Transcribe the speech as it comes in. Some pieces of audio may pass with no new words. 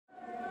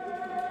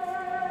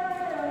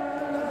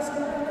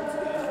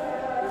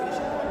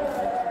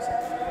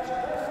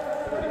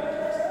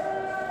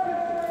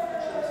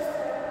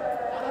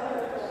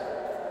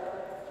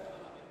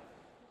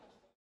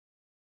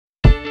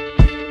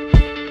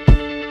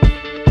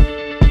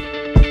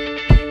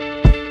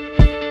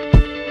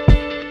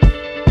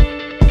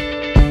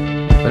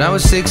When I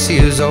was 6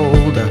 years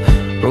old, I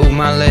broke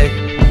my leg.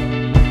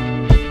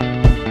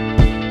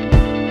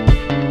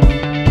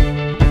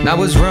 I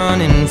was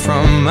running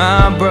from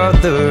my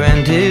brother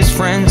and his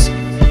friends,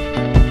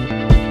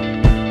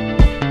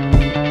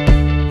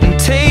 and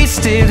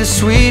tasted the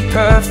sweet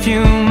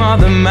perfume of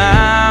the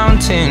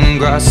mountain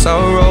grass I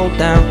rolled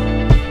down.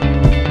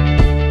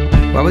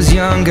 I was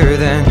younger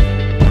then.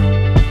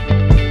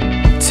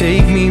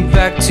 Take me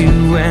back to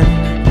when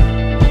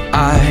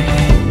I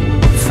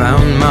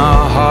found my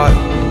heart,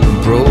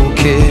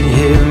 broke it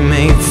here,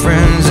 made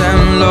friends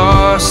and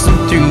lost them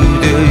through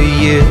the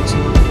years.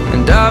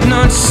 And I've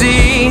not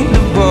seen the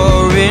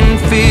boring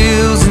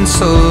fields in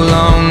so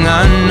long.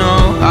 I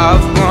know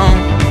I've grown,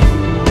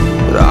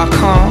 but I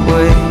can't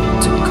wait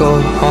to go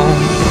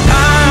home.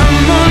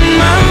 I'm on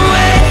my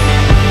way,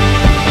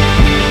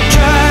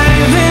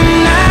 driving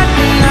at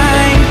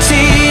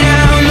 90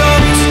 down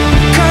those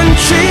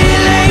country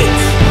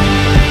lanes,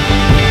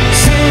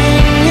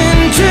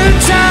 singing to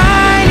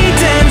Tiny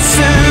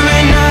Dancer,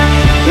 and I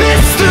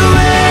miss the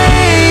way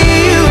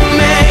you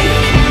make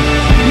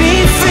me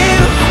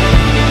feel.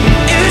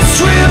 It's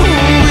real.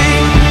 We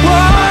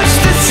watch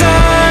the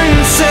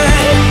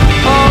sunset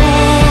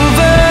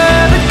over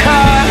the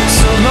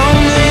castle on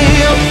the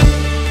hill.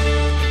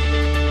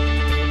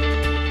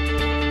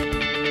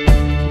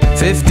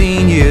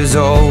 15 years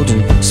old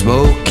and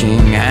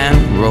smoking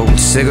hand-rolled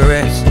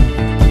cigarettes,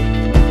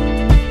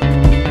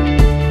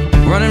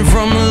 running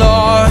from the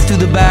law through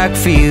the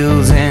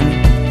backfields and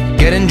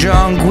getting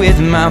drunk with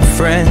my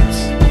friends.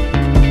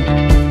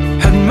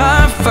 Had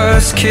my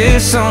first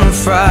kiss on a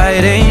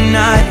Friday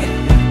night.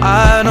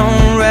 I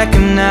don't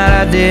reckon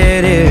that I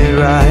did it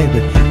right,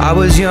 but I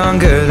was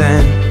younger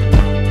then.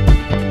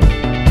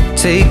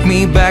 Take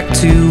me back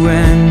to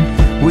when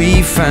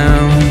we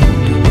found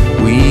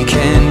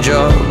weekend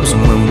jobs,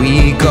 and when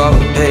we got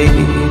paid,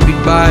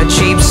 we'd buy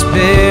cheap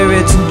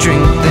spirits and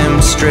drink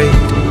them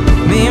straight.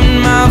 Me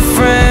and my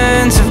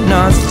friends have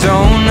not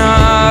thrown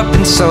up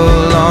in so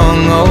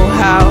long. Oh,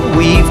 how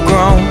we've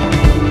grown,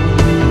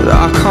 but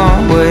I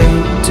can't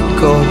wait to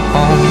go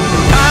home.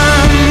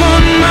 I'm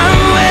on my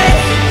way,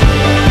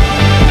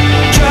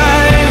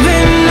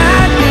 driving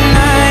at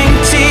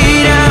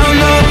 90 down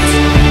those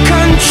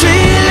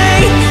country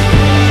lanes,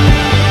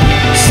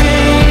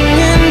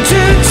 singing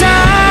to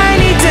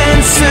Tiny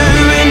Dancer,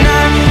 and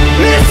I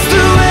miss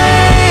the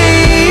way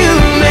you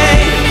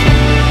make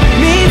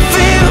me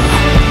feel.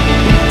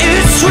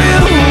 It's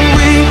real.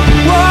 We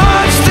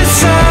watch the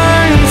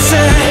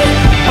sunset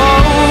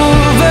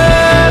over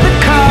the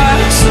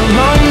castle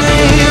on the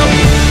hill.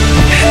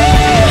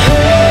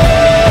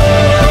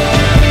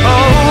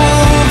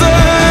 Over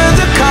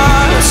the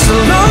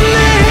castle on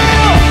the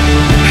hill.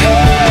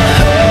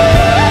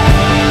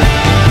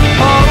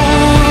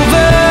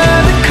 Over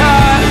the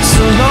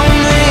castle on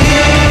the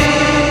hill.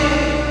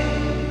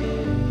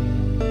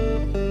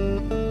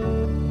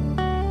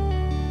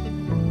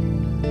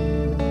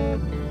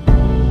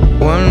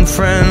 One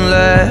friend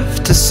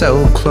left to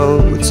sell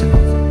clothes, and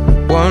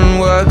one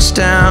works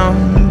down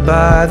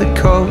by the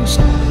coast.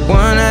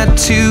 One had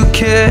 2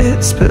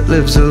 kids but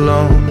lives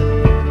alone.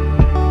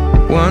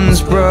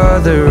 One's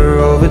brother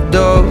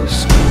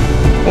overdosed.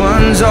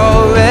 One's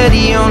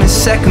already on his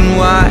second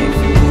wife.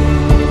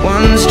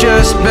 One's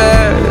just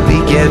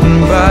barely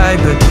getting by.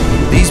 But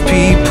these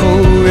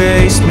people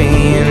raise me,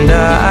 and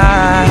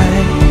I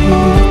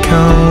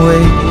can't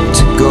wait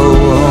to go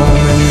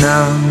home. And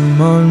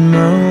I'm on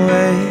my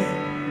way.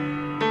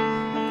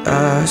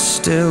 I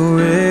still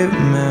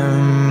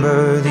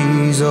remember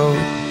these old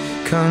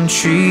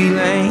country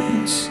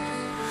lanes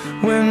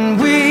when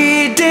we